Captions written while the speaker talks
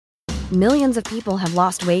Millions of people have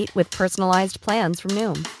lost weight with personalized plans from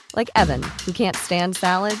Noom. Like Evan, who can't stand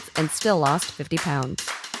salads and still lost 50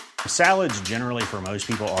 pounds. Salads generally for most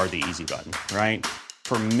people are the easy button, right?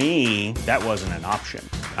 For me, that wasn't an option.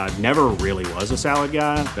 I never really was a salad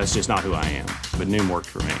guy. That's just not who I am. But Noom worked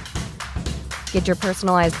for me. Get your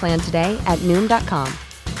personalized plan today at Noom.com.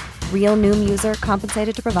 Real Noom user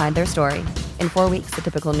compensated to provide their story. In 4 weeks, the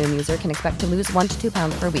typical Noom user can expect to lose 1 to 2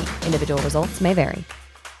 pounds per week. Individual results may vary.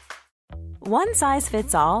 One size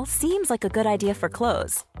fits all seems like a good idea for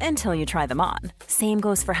clothes until you try them on. Same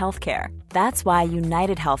goes for healthcare. That's why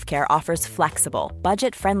United Healthcare offers flexible,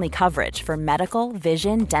 budget-friendly coverage for medical,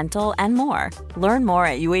 vision, dental, and more. Learn more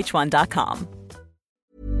at uh1.com.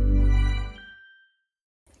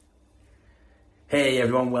 Hey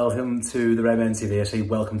everyone, welcome to the Red Men TV. I say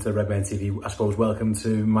welcome to the Red Men TV. I suppose welcome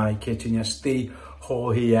to my kitchen. Yes, Steve Hall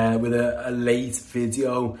here with a late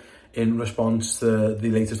video in response to the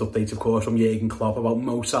latest updates, of course, from Jurgen Klopp about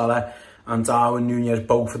Mo Salah and Darwin Nunez,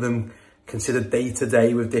 both of them considered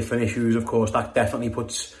day-to-day with different issues. Of course, that definitely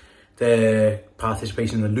puts their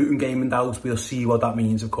participation in the Luton game in doubt. We'll see what that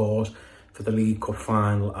means, of course, for the League Cup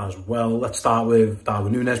final as well. Let's start with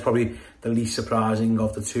Darwin Nunez, probably the least surprising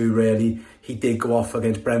of the two, really. He did go off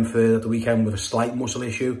against Brentford at the weekend with a slight muscle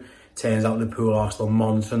issue. Turns out Liverpool are still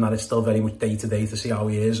monitoring that. It's still very much day-to-day to see how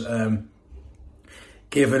he is.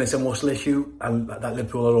 Given it's a muscle issue and that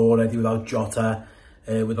Liverpool are already without Jota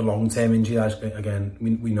with a long-term injury, again,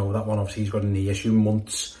 we know that one. Obviously, he's got a knee issue.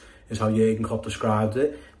 Months is how Jurgen Klopp described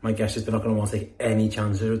it. My guess is they're not going to want to take any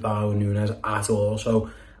chances with Darwin Nunez at all. So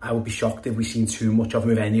I would be shocked if we've seen too much of him,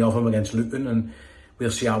 if any of them, against Luton. And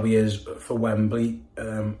we'll see how he is for Wembley.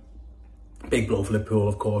 Big blow for Liverpool,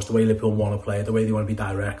 of course. The way Liverpool want to play, the way they want to be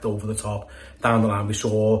direct, over the top, down the line. We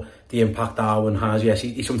saw the impact Darwin has. Yes,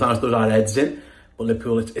 he sometimes does our heads in. But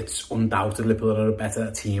Liverpool, it's undoubted Liverpool are a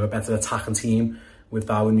better team, a better attacking team with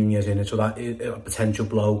Darwin Nunez in it. So that is a potential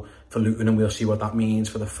blow for Luton, and we'll see what that means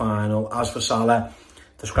for the final. As for Salah,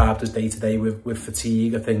 described as day-to-day with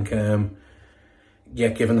fatigue, I think,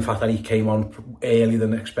 given the fact that he came on earlier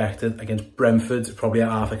than expected against Brentford, probably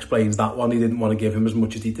half explains that one. He didn't want to give him as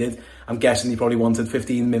much as he did. I'm guessing he probably wanted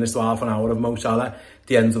 15 minutes to half an hour of Mo Salah.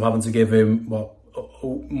 They ended up having to give him,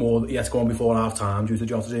 more, he had to go on before half-time due to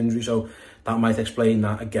Jota's injury, so that might explain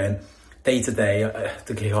that. Again, day-to-day,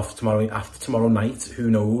 the kick-off tomorrow night, who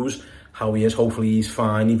knows how he is. Hopefully he's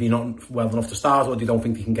fine. If he's not well enough to start, or they don't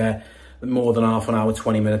think they can get more than half an hour,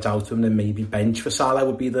 20 minutes out of him, then maybe bench for Salah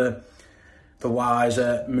would be the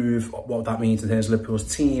wiser move. What that means in terms of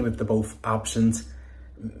Liverpool's team, if they're both absent,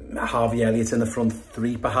 Harvey Elliott's in the front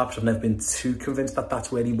three perhaps. I've never been too convinced that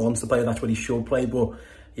that's where he wants to play, that's where he should play, but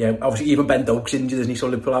yeah, obviously even Ben Doak's injured, isn't he? So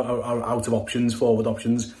Liverpool are out of options, forward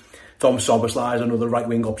options. Tom Szoboszlai is another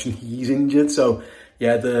right-wing option, he's injured. So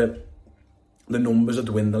yeah, the numbers are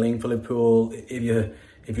dwindling for Liverpool. If you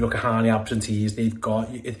look at how many absentees they've got,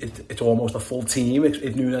 it's almost a full team.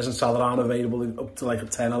 If Nunez and Salah aren't available, up to like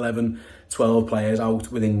 10, 11, 12 players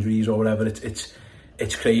out with injuries or whatever.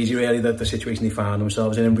 It's crazy really, that the situation they found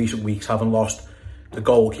themselves in recent weeks, having lost the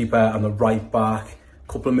goalkeeper and the right back,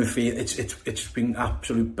 couple of midfield, it's been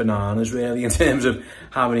absolute bananas really in terms of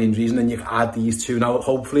how many injuries, and then you add these two. Now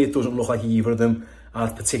hopefully it doesn't look like either of them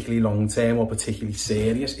are particularly long-term or particularly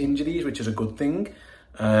serious injuries, which is a good thing.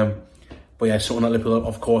 But yeah, something that Liverpool,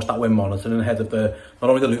 of course, that we're monitoring ahead of not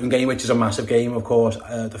only the Luton game, which is a massive game, of course,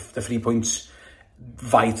 the 3 points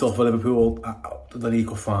vital for Liverpool, the League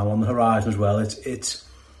Cup final on the horizon as well.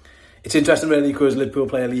 It's interesting really, because Liverpool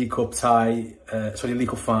play a League Cup League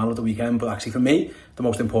Cup final at the weekend, but actually for me, the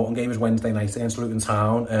most important game is Wednesday night against Luton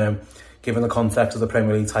Town. Given the context of the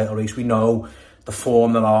Premier League title race, we know the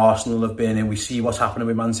form that Arsenal have been in. We see what's happening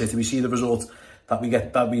with Man City. We see the result that we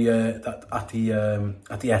get at the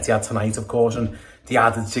Etihad tonight, of course, and the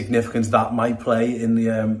added significance that might play in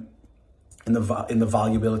the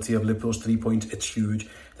valuability of Liverpool's 3 points. It's huge.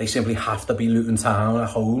 They simply have to beat Luton Town at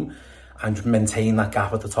home and maintain that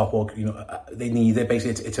gap at the top. Or they need it.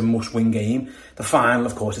 Basically, it's a must-win game. The final,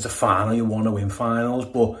 of course, it's a final. You want to win finals,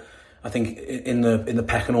 but I think in the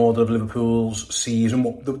pecking order of Liverpool's season,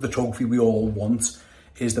 the trophy we all want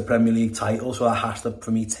is the Premier League title. So that has to,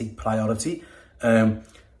 for me, take priority. But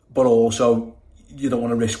also, you don't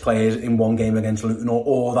want to risk players in one game against Luton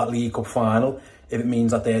or that League Cup final if it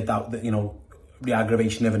means that they're the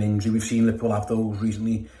aggravation of an injury. We've seen Liverpool have those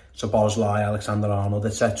recently. Szoboszlai, Alexander-Arnold,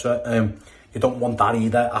 etc. You don't want that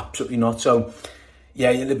either, absolutely not. So,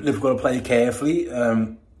 yeah, Liverpool got to play carefully.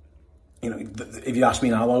 If you ask me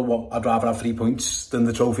now, I'd rather have 3 points than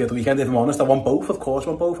the trophy at the weekend. If I'm honest, I want both, of course. I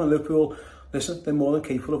want both. And Liverpool, listen, they're more than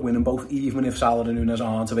capable of winning both, even if Salah and Nunez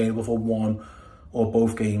aren't available for one or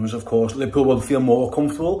both games, of course. Liverpool will feel more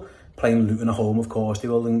comfortable playing Luton at home, of course. They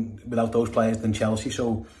will, without those players, than Chelsea.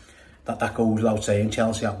 So that goes without saying.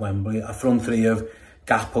 Chelsea at Wembley. A front three of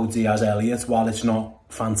Gakpo, Diaz, Elliott, while it's not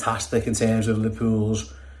fantastic in terms of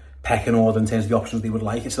Liverpool's pecking order, in terms of the options they would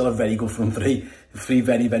like, it's still a very good front three. Three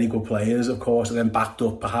very, very good players, of course, and then backed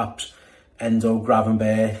up perhaps Endo,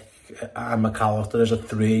 Gravenberch and McAllister as a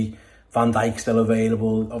three. Van Dijk still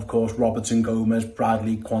available, of course, Robertson, Gomez,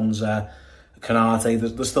 Bradley, Kwanzaa, Kanate.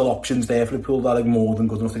 There's still options there for Liverpool that are more than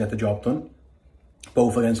good enough to get the job done,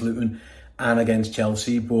 both against Luton and against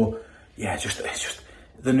Chelsea. But yeah, it's just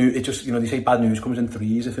the new. It just, you know, they say bad news comes in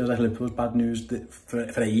threes. It feels like Liverpool's bad news that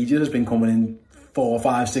for ages has been coming in 4,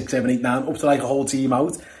 5, 6, 7, 8, 9, up to like a whole team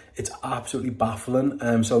out. It's absolutely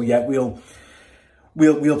baffling. So yeah, we'll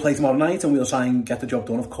play tomorrow night and we'll try and get the job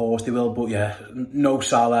done. Of course they will, but yeah, no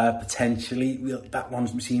Salah potentially. That one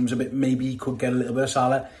seems a bit, maybe he could get a little bit of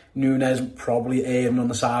Salah. Nunez probably erring on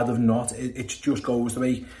the side of not. It just goes to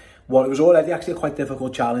be what it was already actually a quite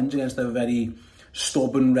difficult challenge against a very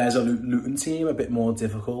stubborn, resolute Luton team. A bit more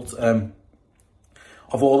difficult. Of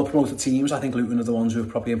all the promoted teams, I think Luton are the ones who have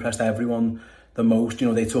probably impressed everyone the most. You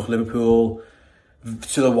know, they took Liverpool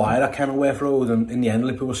to the wire at Kenilworth Road, and in the end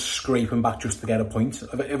Liverpool was scraping back just to get a point.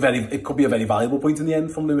 It could be a very valuable point in the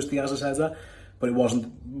end from Luis Diaz, as I said, but it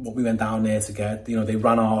wasn't what we went down there to get. You know, they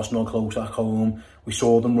ran Arsenal close at home. We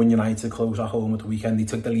saw them run United close at home at the weekend. They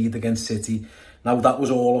took the lead against City. Now that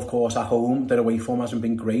was all, of course, at home. Their away form hasn't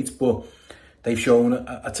been great, but they've shown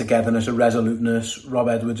a togetherness, a resoluteness. Rob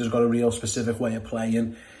Edwards has got a real specific way of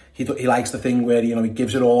playing. He likes the thing where, you know, he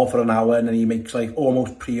gives it all for an hour and then he makes like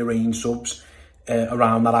almost pre-arranged subs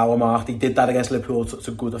around that hour mark. He did that against Liverpool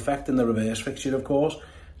to good effect in the reverse fixture, of course.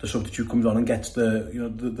 The substitute comes on and gets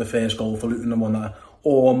the first goal for Luton, and one that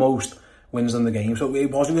almost wins them the game. So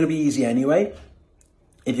it wasn't going to be easy anyway.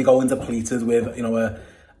 If you go in depleted with, you know,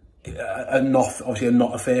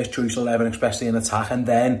 not a first choice 11, especially in attack, and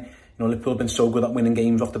then, you know, Liverpool have been so good at winning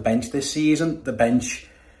games off the bench this season. The bench,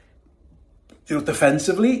 you know,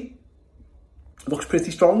 defensively looks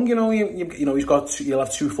pretty strong. You know, you know, you'll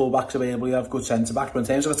have two full-backs available, you have good centre-backs, but in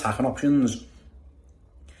terms of attacking options,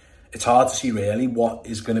 it's hard to see really what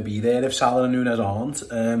is going to be there if Salah and Nunez aren't.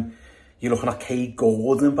 You're looking at Kate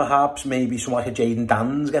Gordon, perhaps, maybe someone like a Jayden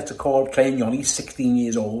Danns gets a call. Trey Young's 16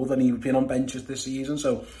 years old and he's been on benches this season.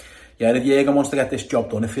 So yeah, if Jürgen wants to get this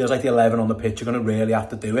job done, it feels like the 11 on the pitch are going to really have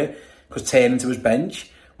to do it, because turning to his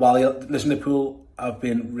bench, while Liverpool have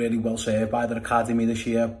been really well served by their academy this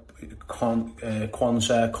year,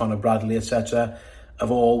 Kwanzaa, Connor Bradley, etc.,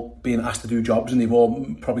 have all been asked to do jobs, and they've all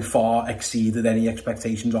probably far exceeded any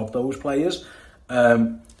expectations of those players.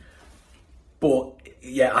 But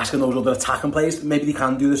yeah, asking those other attacking players, maybe they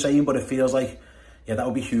can do the same, but it feels like, yeah, that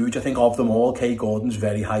would be huge. I think of them all, Kay Gordon's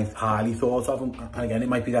very highly thought of, and again, it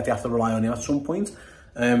might be that they have to rely on him at some point.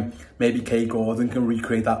 Maybe Kay Gordon can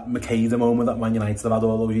recreate that Makeda moment that Man United have had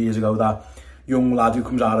all those years ago, that young lad who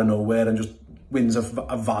comes out of nowhere and just wins a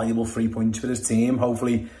valuable 3 points for his team.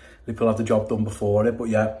 Hopefully Liverpool have the job done before it, but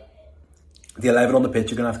yeah, the 11 on the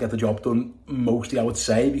pitch are going to have to get the job done mostly, I would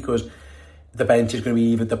say, because the bench is going to be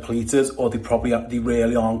either depleted or they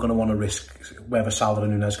really aren't going to want to risk whether Salah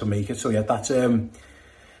and Nunez can make it. So yeah, that's the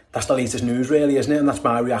latest news really, isn't it? And that's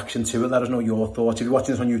my reaction to it. Let us know your thoughts. If you're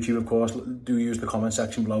watching this on YouTube, of course, do use the comment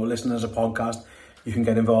section below. Listen as a podcast, you can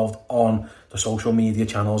get involved on the social media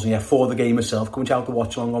channels. And yeah, for the game itself, come check out the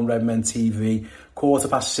watch along on Redmen TV.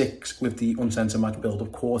 6:15 with the uncensored match build up.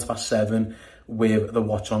 7:15 with the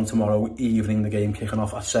watch on tomorrow evening. The game kicking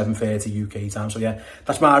off at 7:30 UK time. So yeah,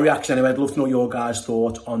 that's my reaction anyway. I'd love to know your guys'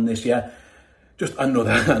 thoughts on this. Yeah, just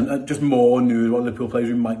just more news about Liverpool players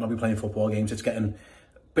who might not be playing football games. It's getting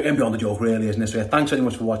beyond the joke really, isn't it? So yeah, thanks very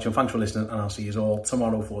much for watching. Thanks for listening, and I'll see you all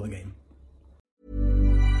tomorrow for the game.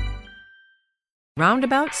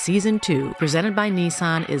 Roundabout Season 2, presented by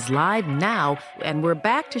Nissan, is live now, and we're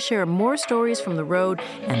back to share more stories from the road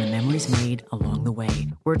and the memories made along the way.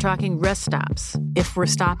 We're talking rest stops, if we're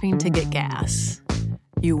stopping to get gas.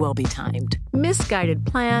 You will be timed. Misguided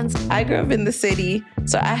plans. I grew up in the city,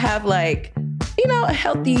 so I have a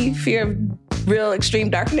healthy fear of real extreme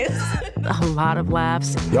darkness. A lot of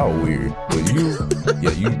laughs. Y'all weird, but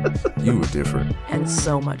you were different. And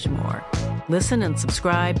so much more. Listen and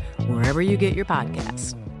subscribe wherever you get your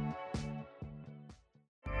podcasts.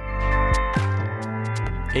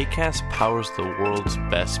 Acast powers the world's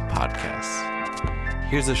best podcasts.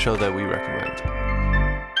 Here's a show that we recommend.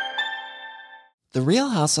 The Real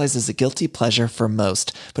Housewives is a guilty pleasure for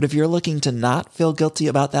most, but if you're looking to not feel guilty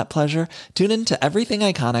about that pleasure, tune in to Everything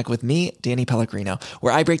Iconic with me, Danny Pellegrino,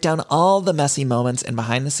 where I break down all the messy moments and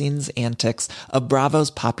behind-the-scenes antics of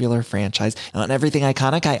Bravo's popular franchise. And on Everything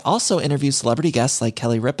Iconic, I also interview celebrity guests like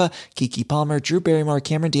Kelly Ripa, Keke Palmer, Drew Barrymore,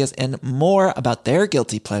 Cameron Diaz, and more about their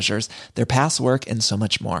guilty pleasures, their past work, and so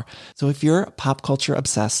much more. So if you're pop culture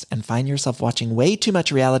obsessed and find yourself watching way too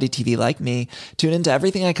much reality TV like me, tune into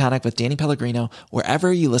Everything Iconic with Danny Pellegrino,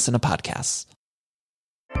 wherever you listen to podcasts.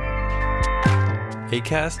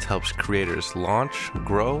 Acast helps creators launch,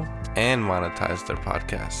 grow, and monetize their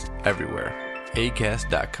podcasts everywhere.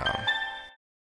 Acast.com.